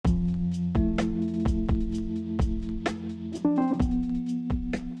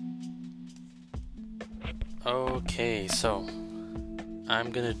Okay, so I'm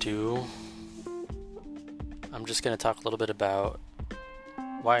gonna do. I'm just gonna talk a little bit about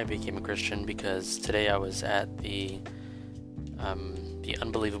why I became a Christian because today I was at the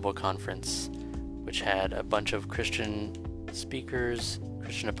Unbelievable conference, which had a bunch of Christian speakers,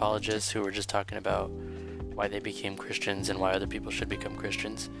 Christian apologists who were just talking about why they became Christians and why other people should become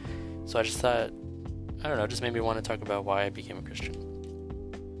Christians. So I just thought, I don't know, just made me want to talk about why I became a Christian.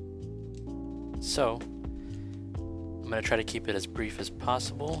 So I'm going to try to keep it as brief as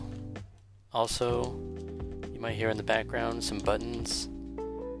possible. Also, you might hear in the background some buttons,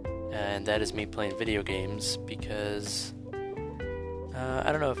 and that is me playing video games because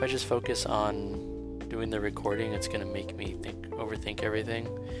I don't know, if I just focus on doing the recording, it's going to make me overthink everything,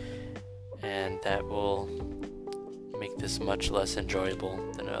 and that will make this much less enjoyable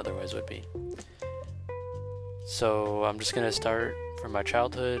than it otherwise would be. So I'm just going to start from my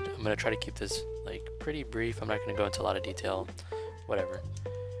childhood. I'm going to try to keep this pretty brief. I'm not going to go into a lot of detail, whatever.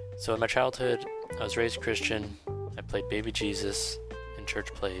 So in my childhood, I was raised Christian. I played baby Jesus in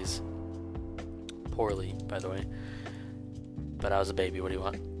church plays. Poorly, by the way. But I was a baby, what do you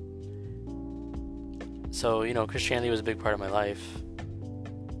want? So, Christianity was a big part of my life.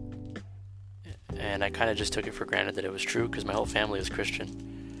 And I kind of just took it for granted that it was true because my whole family was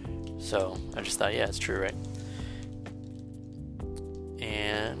Christian. So I just thought, yeah, it's true, right?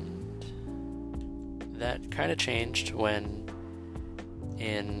 And that kind of changed when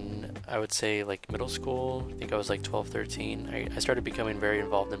I would say middle school. I think I was 12, 13. I started becoming very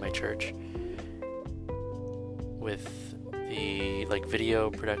involved in my church with the video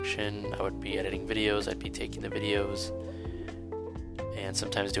production. I would be editing videos, I'd be taking the videos, and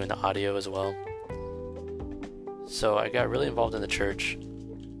sometimes doing the audio as well. So I got really involved in the church,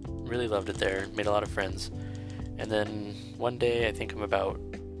 really loved it there, made a lot of friends. And then one day, I think I'm about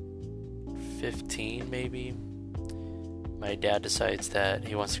 15 maybe, my dad decides that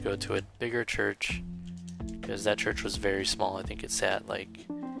he wants to go to a bigger church because that church was very small. I think it sat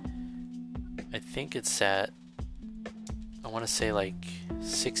I want to say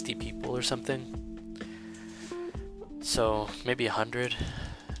 60 people or something. So maybe 100.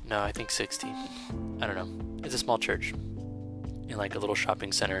 No, I think 60. I don't know. It's a small church in a little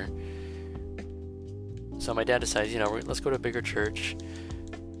shopping center. So my dad decides, let's go to a bigger church.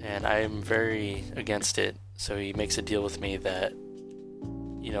 And I'm very against it. So he makes a deal with me that,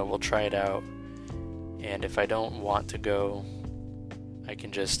 we'll try it out. And if I don't want to go, I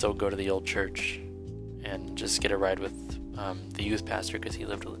can just still go to the old church and just get a ride with the youth pastor because he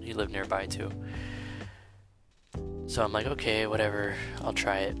lived nearby too. So I'm like, okay, whatever, I'll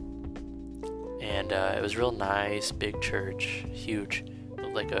try it. And it was real nice, big church, huge,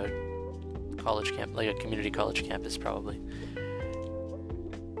 like a college camp, like a community college campus probably.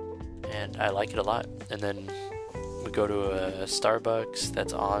 And I like it a lot. And then we go to a Starbucks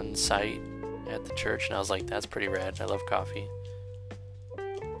that's on site at the church, and I was like, that's pretty rad. I love coffee.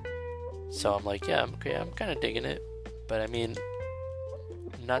 So I'm like, yeah, okay, I'm kind of digging it. But I mean,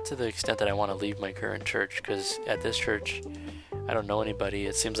 not to the extent that I want to leave my current church, because at this church, I don't know anybody.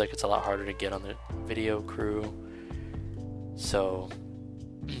 It seems like it's a lot harder to get on the video crew. So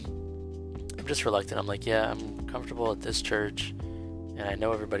I'm just reluctant. I'm like, yeah, I'm comfortable at this church, and I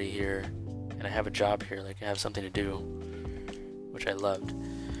know everybody here, and I have a job here, I have something to do, which I loved,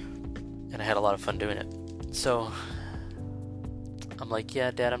 and I had a lot of fun doing it. So I'm like,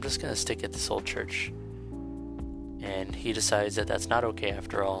 yeah, Dad, I'm just gonna stick at this old church. And he decides that that's not okay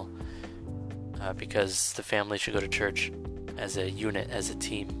after all, because the family should go to church as a unit, as a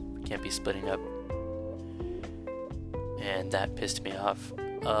team, can't be splitting up. And that pissed me off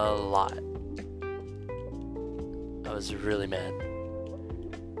a lot. I was really mad.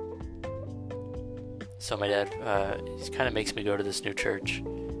 So my dad, he kind of makes me go to this new church.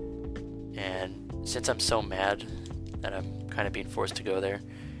 And since I'm so mad that I'm kind of being forced to go there,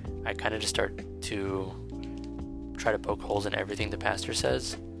 I kind of just start to try to poke holes in everything the pastor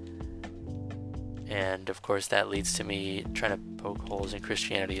says. And of course that leads to me trying to poke holes in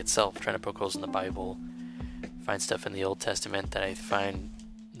Christianity itself, trying to poke holes in the Bible, find stuff in the Old Testament that I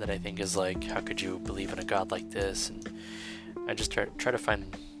think is how could you believe in a God like this? And I just try to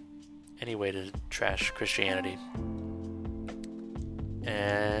find any way to trash Christianity.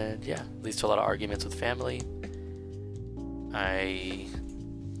 And yeah, leads to a lot of arguments with family. I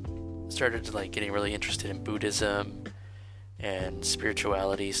started to getting really interested in Buddhism and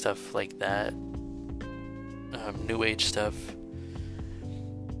spirituality, stuff like that, New Age stuff,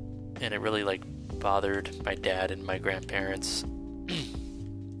 and it really bothered my dad and my grandparents.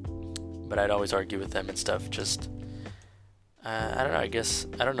 But I'd always argue with them and stuff. Just I don't know. I guess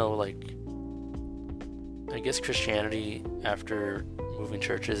I don't know. I guess Christianity, after moving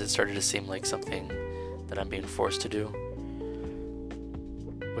churches, it started to seem like something that I'm being forced to do,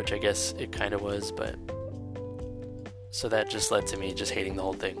 which I guess it kind of was, but so that just led to me just hating the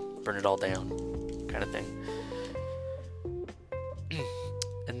whole thing, burn it all down kind of thing.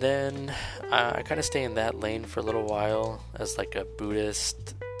 And then I kind of stay in that lane for a little while as like a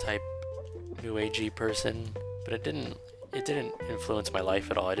Buddhist type New Agey person, but it didn't influence my life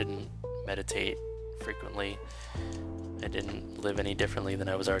at all. I didn't meditate frequently. I didn't live any differently than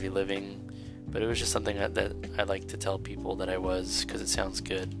I was already living, but it was just something that I like to tell people that I was, because it sounds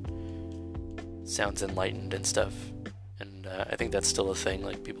good, it sounds enlightened and stuff, and I think that's still a thing,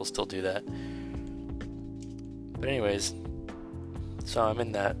 like people still do that. But anyways, so I'm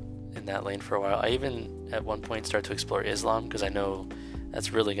in that lane for a while. I even at one point started to explore Islam, because I know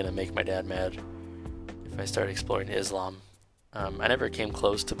that's really going to make my dad mad if I start exploring Islam. I never came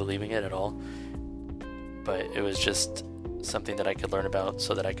close to believing it at all, but it was just something that I could learn about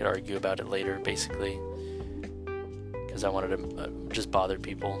so that I could argue about it later, basically, because I wanted to just bother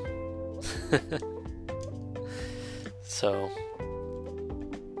people. So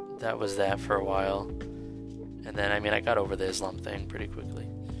that was that for a while, and then I got over the Islam thing pretty quickly.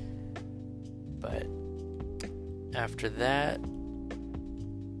 But after that,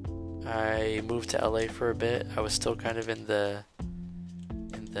 I moved to LA for a bit. I was still kind of in the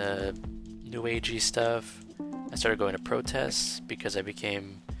New Agey stuff. I started going to protests because I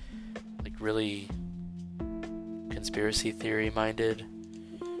became like really conspiracy theory minded.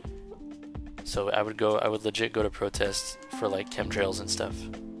 So I would legit go to protests for like chemtrails and stuff.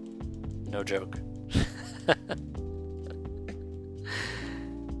 No joke.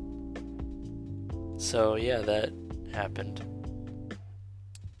 So yeah, that happened.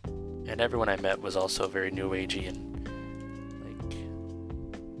 And everyone I met was also very New Agey, and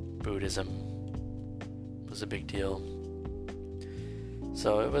like Buddhism was a big deal.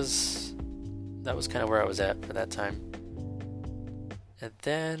 So that was kind of where I was at for that time. And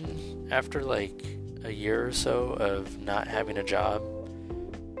then after like a year or so of not having a job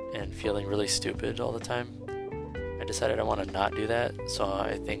and feeling really stupid all the time, I decided I want to not do that. So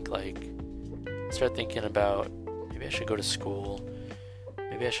I think I started thinking about maybe I should go to school.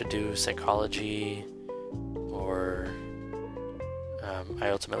 Maybe I should do psychology, or I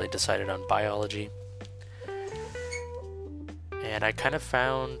ultimately decided on biology. And I kind of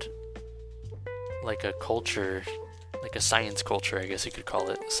found like a culture, like a science culture, I guess you could call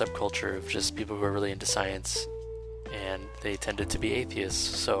it, a subculture of just people who are really into science, and they tended to be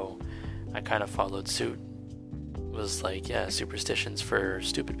atheists, so I kind of followed suit. It was like, yeah, superstitions for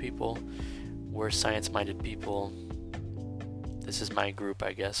stupid people, we're science-minded people, this is my group,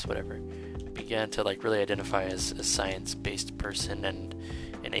 I guess, whatever. I began to like really identify as a science-based person and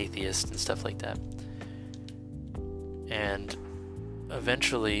an atheist and stuff like that. And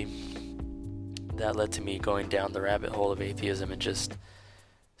eventually that led to me going down the rabbit hole of atheism and just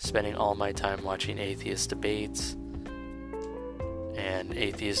spending all my time watching atheist debates and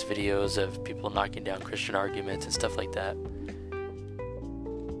atheist videos of people knocking down Christian arguments and stuff like that.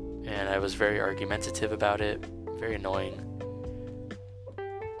 And I was very argumentative about it, very annoying.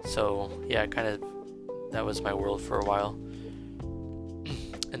 So yeah, that was my world for a while.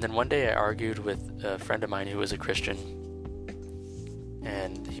 And then one day I argued with a friend of mine who was a Christian,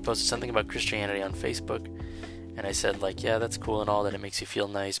 and he posted something about Christianity on Facebook, and I said like, yeah, that's cool and all that it makes you feel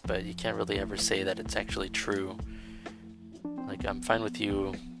nice, but you can't really ever say that it's actually true. Like, I'm fine with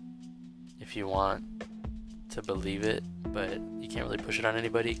you if you want to believe it, but you can't really push it on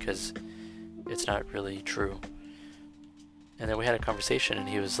anybody because it's not really true. And then we had a conversation, and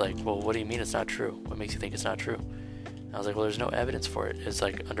he was like, well, what do you mean it's not true? What makes you think it's not true? And I was like, well, there's no evidence for it. It's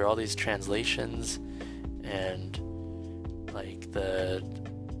like under all these translations, and like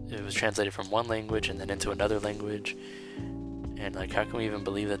it was translated from one language and then into another language, and like, how can we even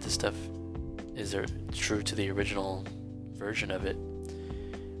believe that this stuff is true to the original version of it?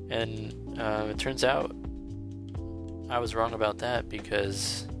 And it turns out I was wrong about that,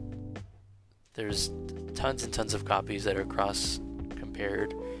 because there's tons and tons of copies that are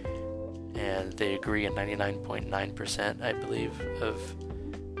cross-compared, and they agree in 99.9%, I believe, of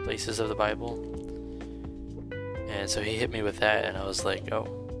places of the Bible. And so he hit me with that, and I was like, oh,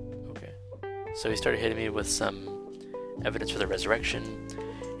 okay. So he started hitting me with some evidence for the resurrection,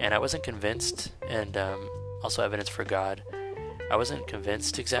 and I wasn't convinced, and also evidence for God. I wasn't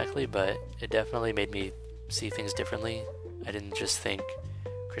convinced exactly, but it definitely made me see things differently. I didn't just think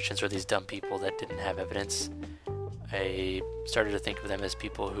Christians were these dumb people that didn't have evidence. I started to think of them as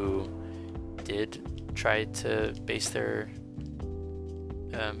people who did try to base their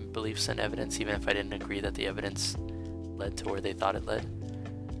beliefs and evidence, even if I didn't agree that the evidence led to where they thought it led.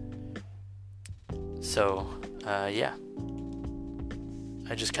 So, yeah.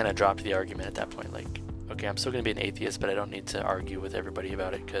 I just kind of dropped the argument at that point. Like, okay, I'm still going to be an atheist, but I don't need to argue with everybody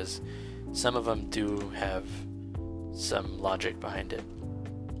about it, because some of them do have some logic behind it.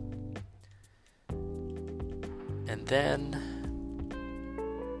 And then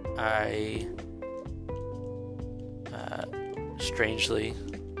I strangely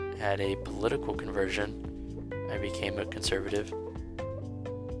had a political conversion. I became a conservative.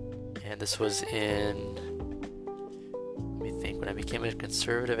 And this was in, let me think, when I became a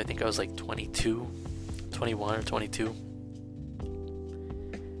conservative, I think I was like 21 or 22.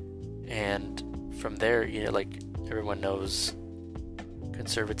 And from there, like everyone knows,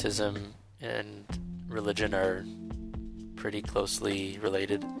 conservatism and religion are pretty closely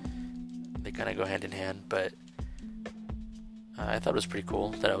related. They kind of go hand in hand, but I thought it was pretty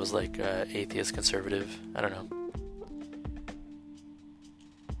cool that I was like atheist conservative. I don't know.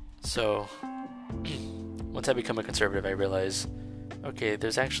 So once I become a conservative, I realize, okay,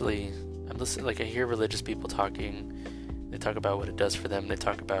 there's actually, I'm listening, like I hear religious people talking. They talk about what it does for them. They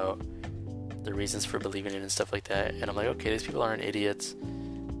talk about the reasons for believing it and stuff like that. And I'm like, okay, these people aren't idiots.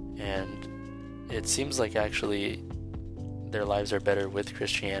 And it seems like actually their lives are better with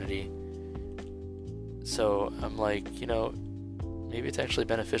Christianity. So I'm like, maybe it's actually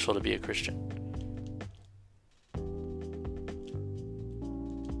beneficial to be a Christian.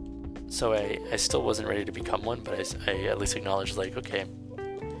 So I still wasn't ready to become one, but I at least acknowledged, like, okay,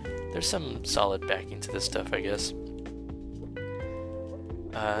 there's some solid backing to this stuff, I guess.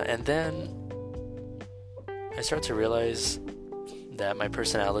 And then I start to realize that my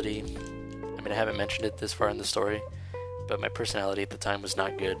personality, I mean, I haven't mentioned it this far in the story, but my personality at the time was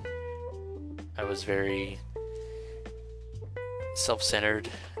not good. I was very self-centered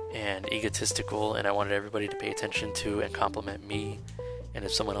and egotistical, and I wanted everybody to pay attention to and compliment me. And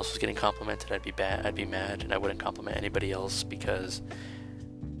if someone else was getting complimented, I'd be mad, and I wouldn't compliment anybody else because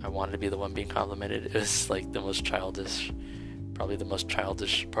I wanted to be the one being complimented. It was like probably the most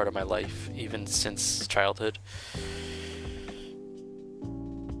childish part of my life, even since childhood.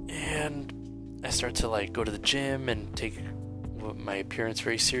 And I start to like go to the gym and take my appearance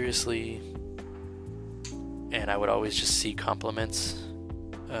very seriously, and I would always just see compliments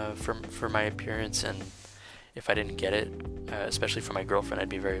for my appearance, and if I didn't get it, especially from my girlfriend, I'd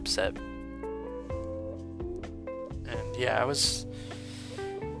be very upset. And yeah, I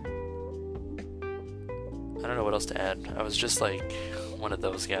don't know what else to add. I was just like one of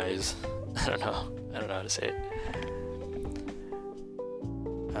those guys. I don't know how to say it.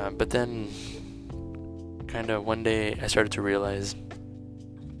 But then kind of one day I started to realize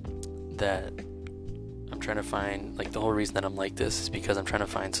that I'm trying to find, like, the whole reason that I'm like this is because I'm trying to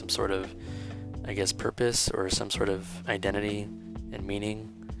find some sort of, I guess, purpose or some sort of identity and meaning.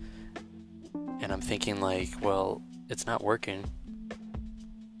 And I'm thinking, like, well, it's not working.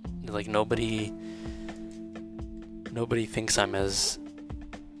 Like, nobody thinks I'm as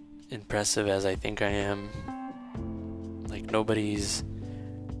impressive as I think I am. Like, nobody's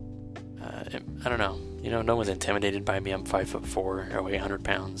I don't know, no one's intimidated by me. I'm 5'4", I weigh 100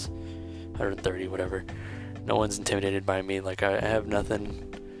 pounds, 130, whatever. No one's intimidated by me. Like, I have nothing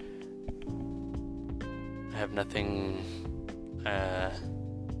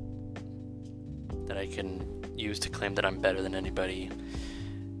that I can use to claim that I'm better than anybody.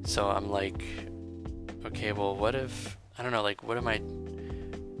 So I'm like, okay, well, what if, I don't know, like, what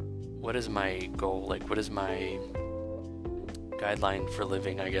is my goal? Like, what is my guideline for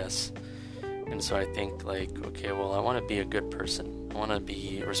living, I guess? And so I think, like, okay, well, I want to be a good person. I want to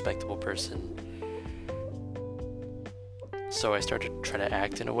be a respectable person. So I start to try to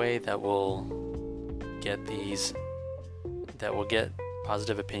act in a way that will get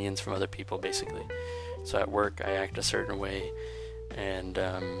positive opinions from other people, basically. So at work, I act a certain way, and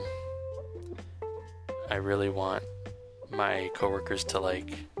I really want my coworkers to,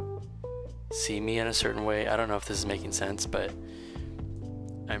 like, see me in a certain way. I don't know if this is making sense, but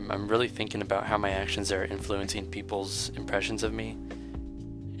I'm really thinking about how my actions are influencing people's impressions of me,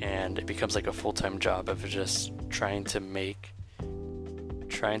 and it becomes like a full-time job of just trying to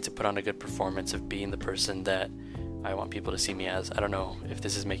put on a good performance of being the person that I want people to see me as. I don't know if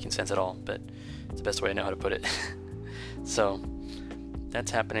this is making sense at all, but it's the best way I know how to put it. So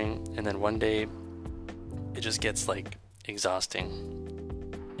that's happening, and then one day it just gets, like, exhausting,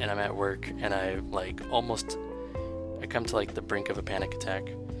 and I'm at work, and I come to, like, the brink of a panic attack,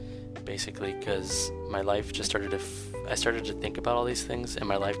 basically, because my life just started I started to think about all these things, and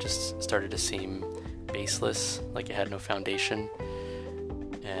my life just started to seem baseless, like it had no foundation.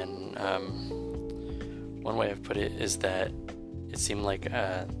 And one way I've put it is that it seemed like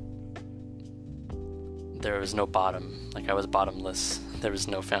there was no bottom. Like I was bottomless. There was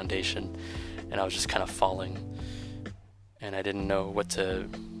no foundation, and I was just kind of falling. And I didn't know what to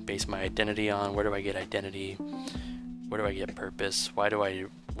base my identity on. Where do I get identity? Where do I get purpose? Why do I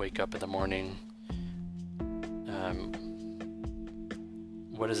wake up in the morning?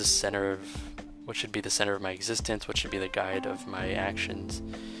 What should be the center of my existence? What should be the guide of my actions?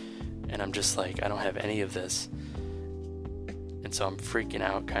 And I'm just like, I don't have any of this. And so I'm freaking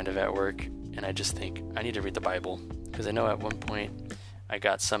out kind of at work, and I just think, I need to read the Bible. Because I know at one point I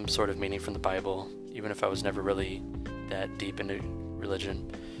got some sort of meaning from the Bible, even if I was never really that deep into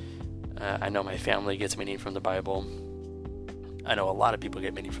religion. I know my family gets meaning from the Bible. I know a lot of people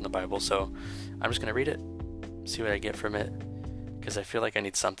get meaning from the Bible, so I'm just going to read it, see what I get from it, because I feel like I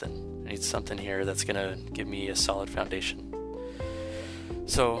need something. I need something here that's going to give me a solid foundation.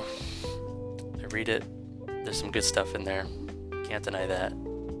 So I read it. There's some good stuff in there. Can't deny that.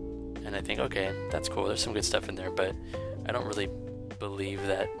 And I think, okay, that's cool. There's some good stuff in there, but I don't really believe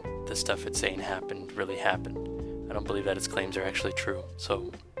that the stuff it's saying really happened. I don't believe that its claims are actually true.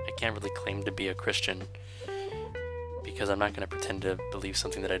 So I can't really claim to be a Christian because I'm not going to pretend to believe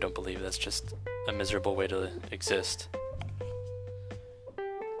something that I don't believe. That's just a miserable way to exist.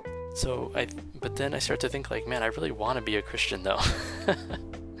 But then I start to think like, man, I really want to be a Christian though,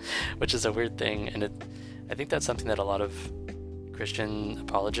 which is a weird thing. And I think that's something that a lot of Christian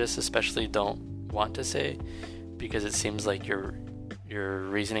apologists especially don't want to say, because it seems like your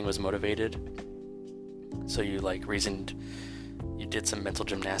reasoning was motivated. So you did some mental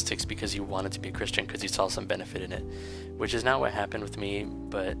gymnastics because you wanted to be a Christian because you saw some benefit in it, which is not what happened with me,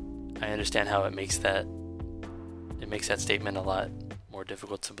 but I understand how it makes that statement a lot more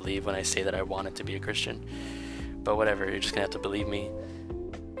difficult to believe when I say that I wanted to be a Christian. But whatever, you're just gonna have to believe me,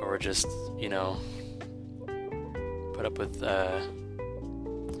 or just, put up with, or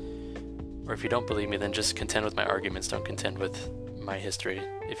if you don't believe me, then just contend with my arguments, don't contend with my history.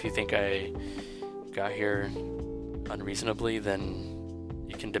 If you think I got here unreasonably, then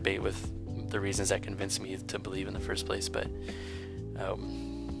you can debate with the reasons that convinced me to believe in the first place, but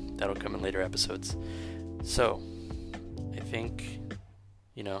that'll come in later episodes. So I think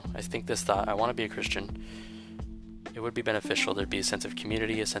this thought, I want to be a Christian, it would be beneficial. There'd be a sense of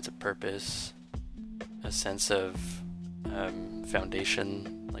community, a sense of purpose, a sense of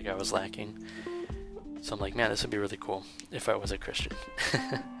foundation like I was lacking. So I'm like, man, this would be really cool if I was a Christian,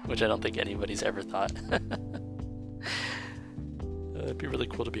 which I don't think anybody's ever thought. It'd be really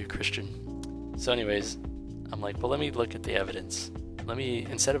cool to be a Christian. So anyways, I'm like, well, let me look at the evidence.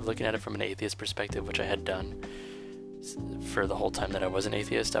 Instead of looking at it from an atheist perspective, which I had done for the whole time that I was an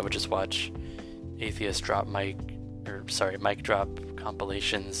atheist, I would just watch atheist mic drop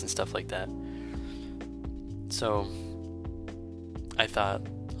compilations and stuff like that. So I thought,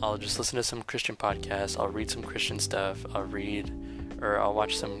 I'll just listen to some Christian podcasts, I'll read some Christian stuff, I'll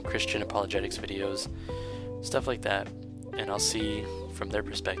watch some Christian apologetics videos, stuff like that, and I'll see from their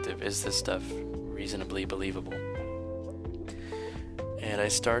perspective, is this stuff reasonably believable? And I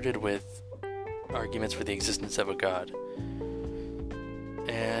started with arguments for the existence of a God.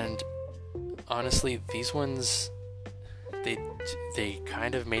 And honestly, these ones, they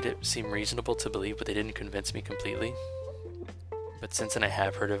kind of made it seem reasonable to believe, but they didn't convince me completely. But since then I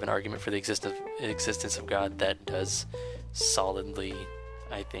have heard of an argument for the existence of God that does solidly,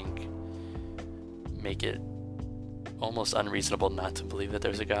 I think, make it almost unreasonable not to believe that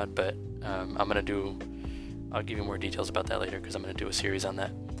there's a God. But I'll give you more details about that later, because I'm going to do a series on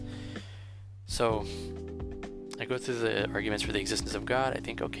that. So I go through the arguments for the existence of God. I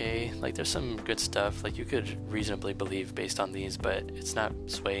think, okay, like there's some good stuff, like you could reasonably believe based on these, but it's not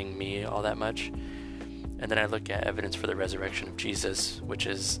swaying me all that much. And then I look at evidence for the resurrection of Jesus, which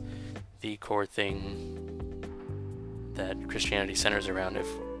is the core thing that Christianity centers around. If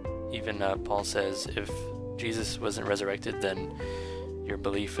even Paul says, if Jesus wasn't resurrected, then your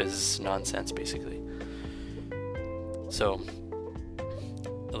belief is nonsense, basically. So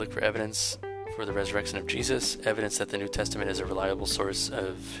I look for evidence for the resurrection of Jesus, evidence that the New Testament is a reliable source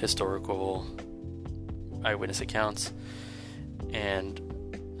of historical eyewitness accounts, and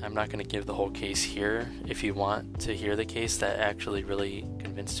I'm not going to give the whole case here. If you want to hear the case that actually really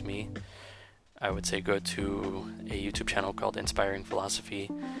convinced me, I would say go to a YouTube channel called Inspiring Philosophy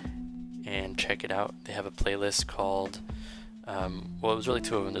and check it out. They have a playlist called, it was really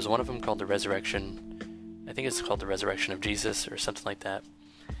two of them. There's one of them called The Resurrection. I think it's called The Resurrection of Jesus or something like that.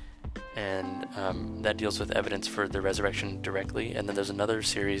 And that deals with evidence for the resurrection directly. And then there's another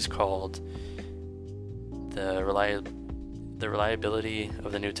series called the the reliability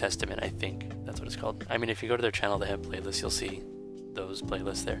of the New Testament, I think that's what it's called. I mean, if you go to their channel, they have playlists, you'll see those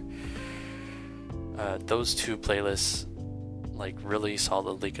playlists there. Those two playlists like really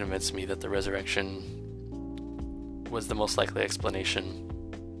solidly convinced me that the resurrection was the most likely explanation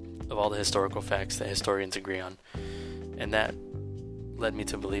of all the historical facts that historians agree on. And that led me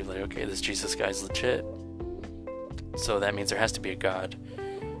to believe, like, okay, this Jesus guy's legit, so that means there has to be a God.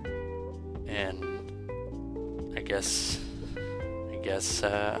 And I guess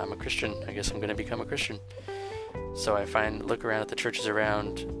I'm a Christian. I guess I'm going to become a Christian. So I look around at the churches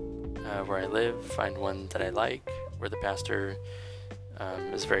around where I live, find one that I like, where the pastor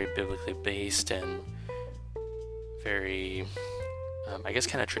is very biblically based and very, I guess,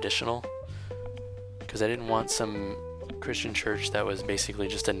 kind of traditional. Because I didn't want some Christian church that was basically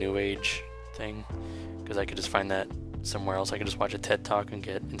just a New Age thing, because I could just find that somewhere else. I could just watch a TED Talk and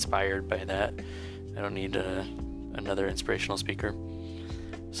get inspired by that. I don't need another inspirational speaker.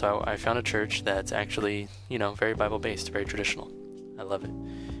 So I found a church that's actually, very Bible-based, very traditional. I love it.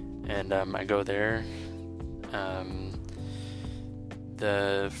 And I go there.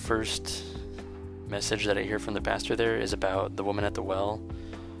 The first message that I hear from the pastor there is about the woman at the well,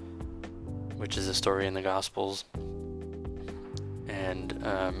 which is a story in the Gospels. And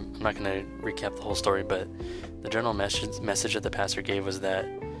I'm not going to recap the whole story, but the general message that the pastor gave was that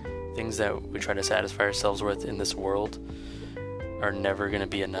things that we try to satisfy ourselves with in this world are never going to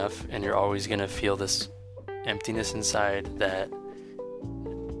be enough, and you're always going to feel this emptiness inside that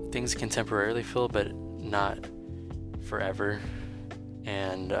things can temporarily fill, but not forever.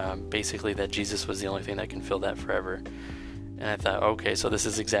 And basically that Jesus was the only thing that can fill that forever. And I thought, okay, so this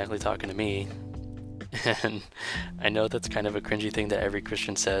is exactly talking to me. And I know that's kind of a cringy thing that every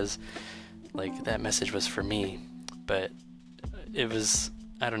Christian says, like, that message was for me. But it was,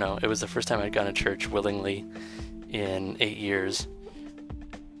 I don't know, it was the first time I'd gone to church willingly in 8 years.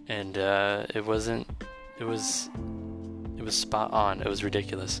 And it was spot on. It was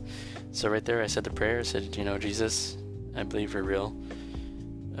ridiculous. So right there I said the prayer. I said, Jesus, I believe you're real.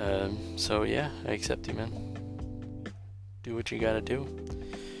 So yeah, I accept you, man. Do what you gotta do.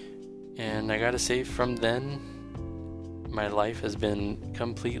 And I gotta say, from then, my life has been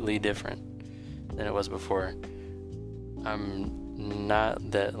completely different than it was before. I'm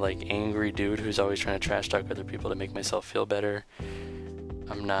not that, like, angry dude who's always trying to trash talk other people to make myself feel better.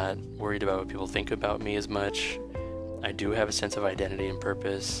 I'm not worried about what people think about me as much. I do have a sense of identity and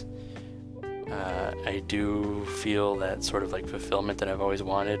purpose. I do feel that sort of, like, fulfillment that I've always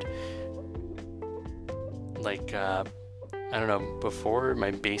wanted. Like, I don't know, before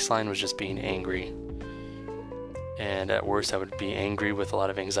my baseline was just being angry. And at worst I would be angry with a lot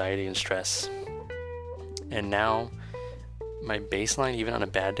of anxiety and stress. And now my baseline, even on a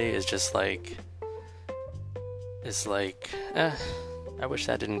bad day, is just like, it's like, I wish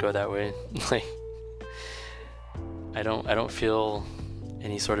that didn't go that way. Like, I don't feel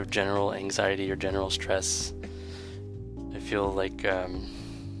any sort of general anxiety or general stress. I feel like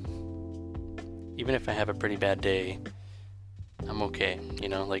even if I have a pretty bad day, I'm okay,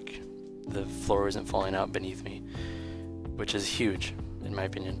 like the floor isn't falling out beneath me, which is huge in my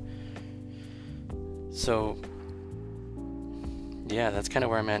opinion. So yeah, that's kind of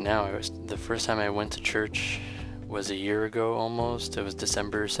where I'm at now. The first time I went to church was a year ago almost. It was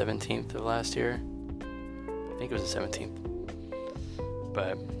December 17th of last year. I think it was the 17th.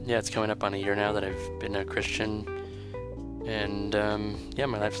 But yeah, it's coming up on a year now that I've been a Christian. And yeah,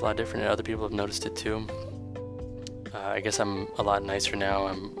 my life's a lot different, and other people have noticed it too. I guess I'm a lot nicer now.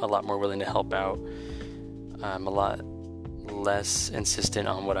 I'm a lot more willing to help out. I'm a lot less insistent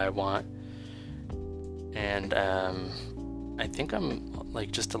on what I want. And I think I'm,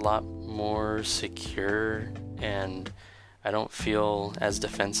 like, just a lot more secure, and I don't feel as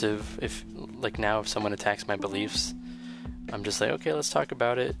defensive. If someone attacks my beliefs, I'm just like, okay, let's talk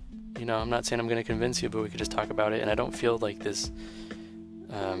about it. I'm not saying I'm going to convince you, but we could just talk about it. And I don't feel like this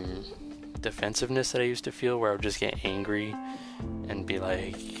defensiveness that I used to feel, where I would just get angry and be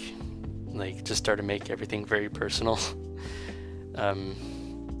like just start to make everything very personal. I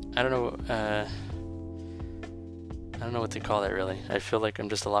don't know what to call that, really. I feel like I'm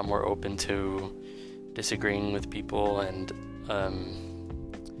just a lot more open to disagreeing with people, and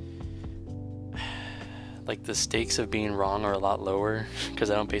like the stakes of being wrong are a lot lower,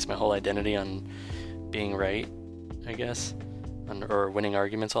 because I don't base my whole identity on being right, I guess, or winning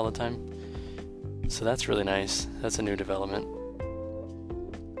arguments all the time. So that's really nice. That's a new development.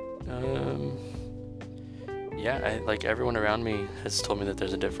 Yeah, everyone around me has told me that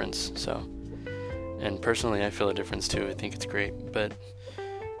there's a difference. So, and personally, I feel a difference too. I think it's great, but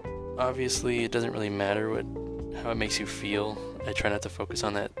obviously, it doesn't really matter how it makes you feel. I try not to focus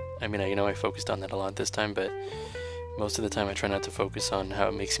on that. I mean, I know I focused on that a lot this time, but most of the time I try not to focus on how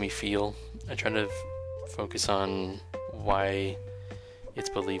it makes me feel. I try to focus on why it's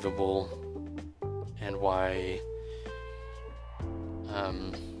believable and why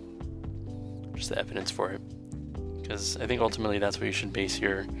just the evidence for it, because I think ultimately that's what you should base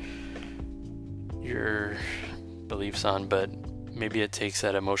your beliefs on. But maybe it takes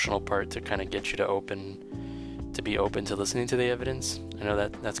that emotional part to kind of get you to be open to listening to the evidence. I know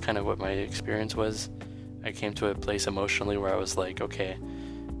that's kind of what my experience was. I came to a place emotionally where I was like, okay,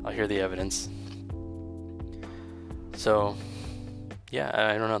 I'll hear the evidence. So yeah,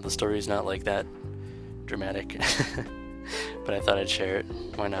 I don't know, the story's not like that dramatic, but I thought I'd share it.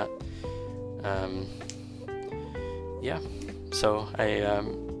 Why not? Yeah, so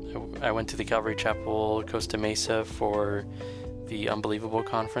I went to the Calvary Chapel Costa Mesa for the Unbelievable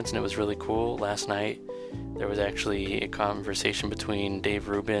conference, and it was really cool. Last night there was actually a conversation between Dave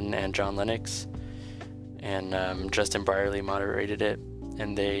Rubin and John Lennox, and Justin Brierley moderated it.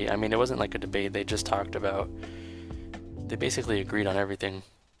 And it wasn't like a debate. They just they basically agreed on everything,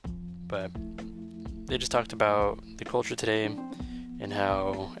 but they just talked about the culture today and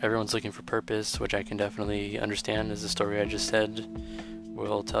how everyone's looking for purpose, which I can definitely understand, as the story I just said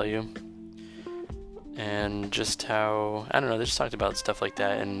will tell you. And just how, I don't know, they just talked about stuff like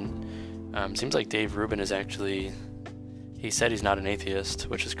that. And seems like Dave Rubin he said he's not an atheist,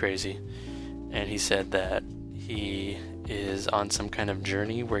 which is crazy. And he said that he is on some kind of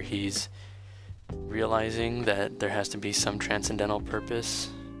journey where he's realizing that there has to be some transcendental purpose,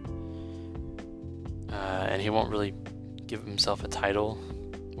 and he won't really give himself a title,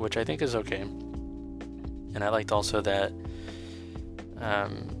 which I think is okay. And I liked also that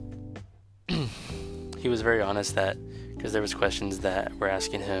he was very honest, that because there was questions that were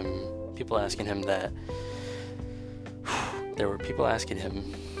people asking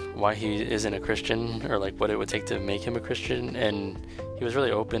him why he isn't a Christian, or like what it would take to make him a Christian, and he was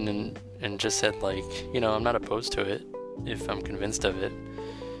really open and just said, like, I'm not opposed to it if I'm convinced of it,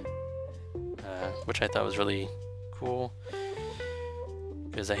 which I thought was really cool,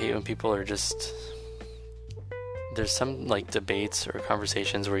 because I hate when people are just, there's some like debates or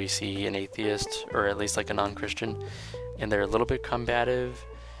conversations where you see an atheist, or at least like a non-Christian, and they're a little bit combative,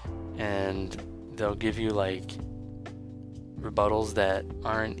 and they'll give you like rebuttals that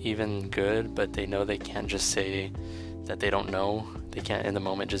aren't even good, but they know they can't just say that they don't know. They can't in the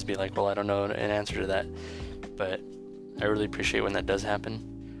moment just be like, well, I don't know an answer to that. But I really appreciate when that does happen.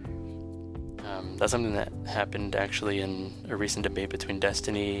 That's something that happened actually in a recent debate between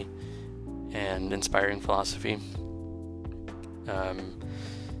Destiny and Inspiring Philosophy.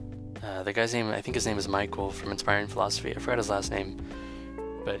 The guy's name, I think his name is Michael from Inspiring Philosophy. I forgot his last name.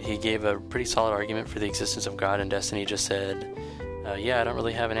 But he gave a pretty solid argument for the existence of God, and Destiny just said, yeah, I don't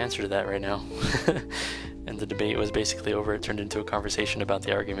really have an answer to that right now. And the debate was basically over. It turned into a conversation about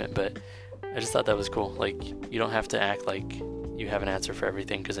the argument, but I just thought that was cool. Like, you don't have to act like you have an answer for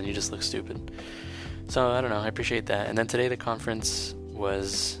everything, because then you just look stupid. So, I don't know, I appreciate that. And then today the conference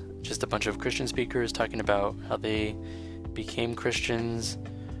was just a bunch of Christian speakers talking about how they became Christians,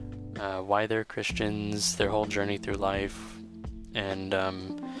 why they're Christians, their whole journey through life, and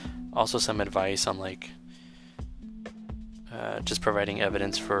also some advice on like just providing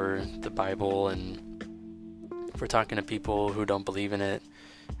evidence for the Bible, and for talking to people who don't believe in it,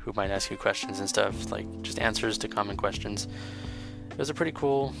 who might ask you questions and stuff, like just answers to common questions. It was a pretty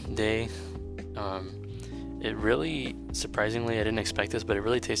cool day. It really, surprisingly, I didn't expect this, but it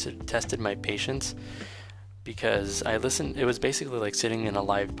really tested my patience, because it was basically like sitting in a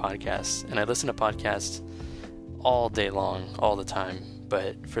live podcast, and I listen to podcasts all day long, all the time,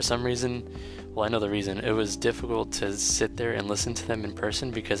 but for some reason, well, I know the reason, it was difficult to sit there and listen to them in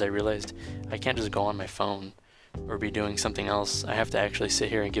person, because I realized I can't just go on my phone or be doing something else. I have to actually sit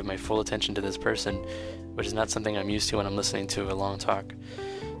here and give my full attention to this person, which is not something I'm used to when I'm listening to a long talk.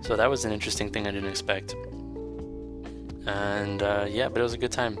 So that was an interesting thing I didn't expect. And yeah, but it was a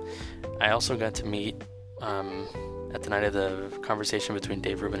good time. I also got to meet, at the night of the conversation between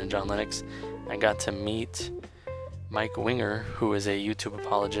Dave Rubin and John Lennox, I got to meet Mike Winger, who is a YouTube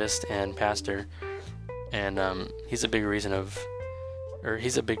apologist and pastor, and he's a big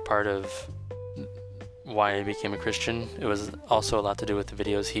part of why I became a Christian. It was also a lot to do with the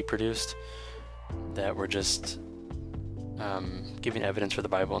videos he produced that were just giving evidence for the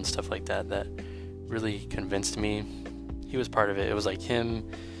Bible and stuff like that really convinced me. He was part of it. It was like him,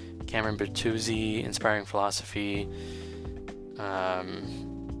 Cameron Bertuzzi, Inspiring Philosophy,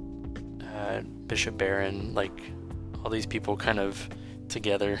 Bishop Barron, like all these people kind of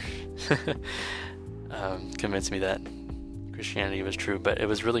together. convinced me that Christianity was true. But it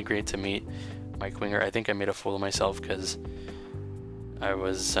was really great to meet Mike Winger. I think I made a fool of myself because I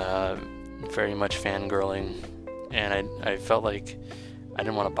was very much fangirling, and I felt like I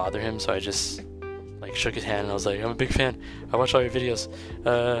didn't want to bother him, so I just like shook his hand and I was like, I'm a big fan, I watch all your videos,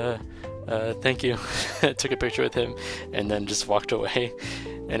 thank you. Took a picture with him and then just walked away.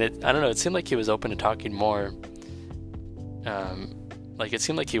 And I don't know, it seemed like he was open to talking more. Like it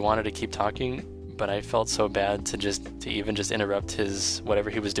seemed like he wanted to keep talking, but I felt so bad to even interrupt his whatever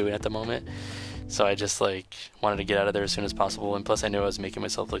he was doing at the moment. So I just like wanted to get out of there as soon as possible, and plus I knew I was making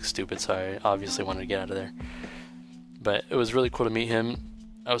myself look stupid, so I obviously wanted to get out of there. But it was really cool to meet him.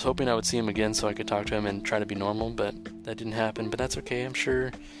 I was hoping I would see him again so I could talk to him and try to be normal, but that didn't happen. But that's okay, I'm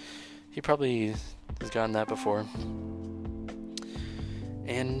sure he probably has gotten that before.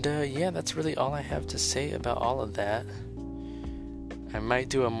 And yeah, that's really all I have to say about all of that. I might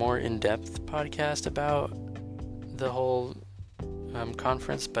do a more in-depth podcast about the whole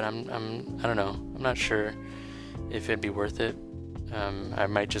conference, but I don't know. I'm not sure if it'd be worth it. I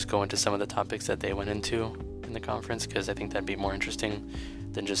might just go into some of the topics that they went into in the conference, because I think that'd be more interesting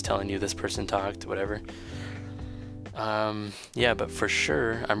than just telling you this person talked, whatever. Yeah, but for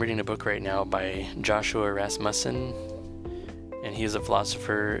sure, I'm reading a book right now by Joshua Rasmussen, and he's a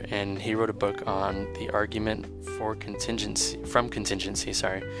philosopher, and he wrote a book on the argument from contingency,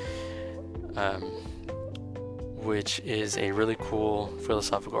 which is a really cool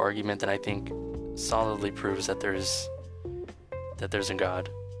philosophical argument that I think solidly proves that there's a God.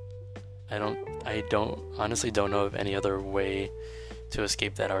 I honestly don't know of any other way to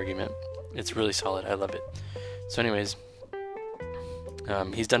escape that argument. It's really solid. I love it. So anyways,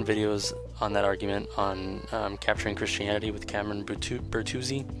 he's done videos on that argument on Capturing Christianity with Cameron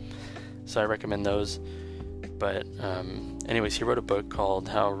Bertuzzi, so I recommend those. But anyways, he wrote a book called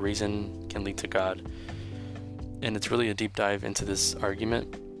How Reason Can Lead to God, and it's really a deep dive into this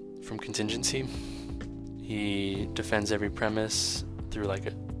argument from contingency. He defends every premise through like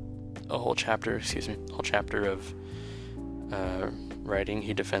a whole chapter of writing.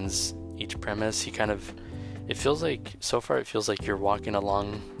 He defends each premise. It feels like you're walking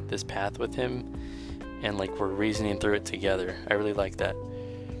along this path with him, and like we're reasoning through it together. I really like that.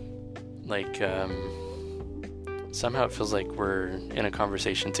 Like somehow it feels like we're in a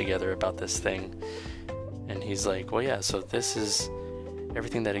conversation together about this thing, and he's like, well, yeah, so this is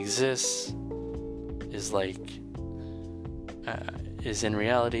everything that exists is like is in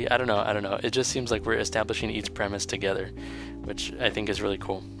reality. I don't know. It just seems like we're establishing each premise together, which I think is really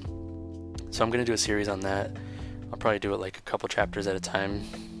cool. So I'm going to do a series on that. I'll probably do it like a couple chapters at a time,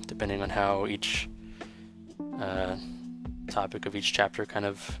 depending on how each topic of each chapter kind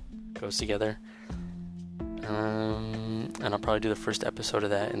of goes together. And I'll probably do the first episode of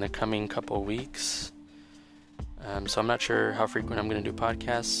that in the coming couple weeks. So I'm not sure how frequent I'm going to do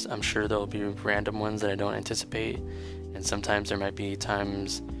podcasts. I'm sure there'll be random ones that I don't anticipate, and sometimes there might be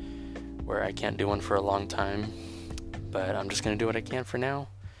times where I can't do one for a long time, but I'm just going to do what I can for now.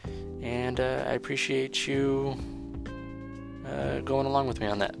 And I appreciate you going along with me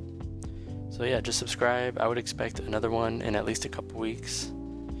on that. So yeah, just subscribe. I would expect another one in at least a couple weeks.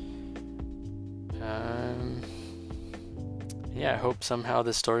 Yeah, I hope somehow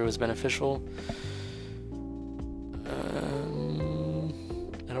this story was beneficial.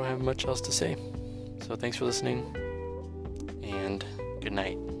 I don't have much else to say. So thanks for listening, and good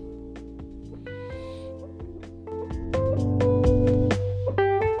night.